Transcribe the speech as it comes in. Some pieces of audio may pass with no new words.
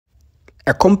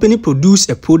A company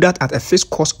produced a product at a fixed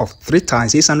cost of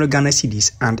 3,600 Ghana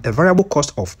cedis and a variable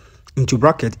cost of, into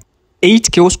bracket,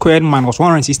 8 kilo squared minus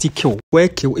 160 kilo, where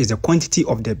kilo is the quantity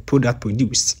of the product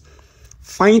produced.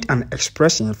 Find an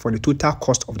expression for the total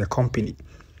cost of the company.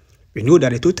 We know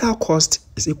that the total cost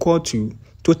is equal to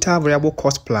total variable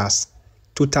cost plus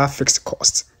total fixed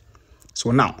cost.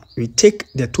 So now we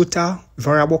take the total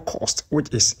variable cost,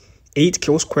 which is 8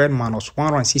 kilo squared minus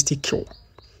 160 kilo,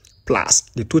 plus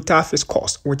the total fixed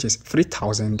cost, which is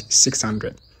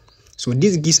 3,600. So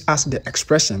this gives us the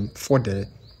expression for the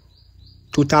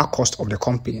total cost of the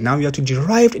company. Now we have to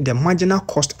derive the marginal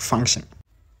cost function.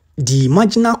 The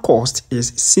marginal cost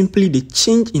is simply the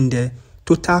change in the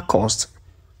total cost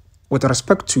with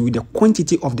respect to the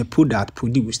quantity of the product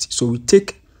produced. So we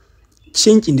take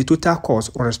change in the total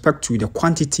cost with respect to the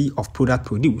quantity of product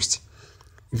produced.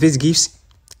 This gives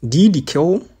the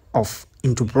kilo of,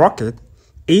 into bracket,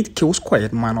 8 kilo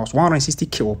squared minus 160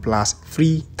 kilo plus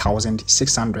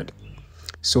 3,600.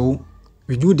 So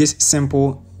we do this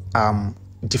simple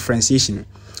differentiation.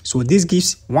 So this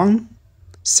gives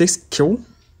 16 kilo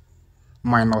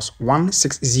minus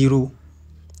 160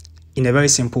 in a very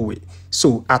simple way.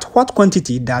 So at what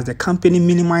quantity does the company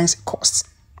minimize costs?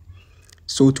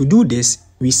 So to do this,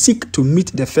 we seek to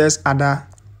meet the first other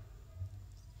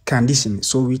condition.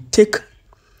 So we take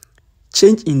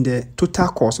change in the total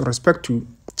cost with respect to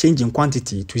change in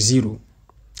quantity to 0,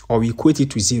 or we equate it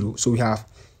to 0. So we have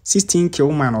 16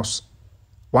 kilo minus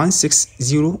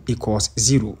 160 equals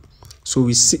 0. So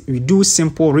we do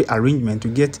simple rearrangement to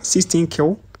get 16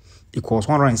 kilo equals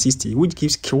 160, which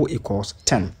gives kilo equals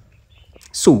 10.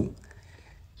 So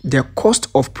the cost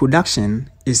of production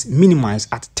is minimized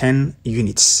at 10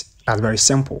 units. That's very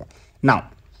simple. Now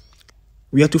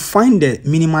we have to find the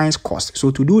minimized cost.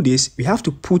 So to do this, we have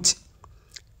to put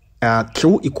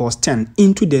kilo equals 10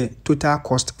 into the total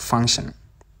cost function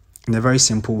in a very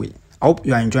simple way. I hope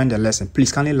you are enjoying the lesson.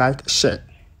 Please kindly like, share,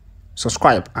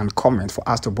 subscribe, and comment for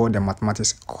us to build the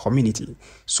mathematics community.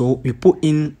 So we put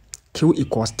in kilo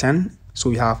equals 10. So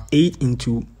we have 8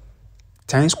 into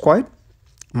 10 squared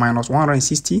minus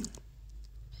 160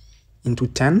 into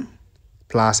 10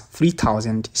 plus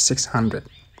 3,600.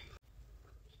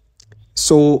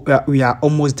 So we are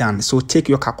almost done. So take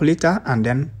your calculator and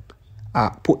then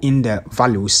put in the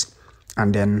values,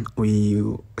 and then we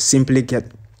simply get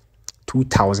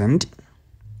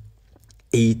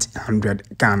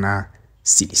 2,800 Ghana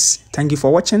cedis. Thank you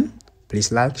for watching.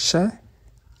 Please like, share,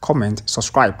 comment,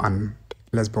 subscribe, and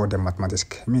let's build the mathematics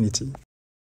community.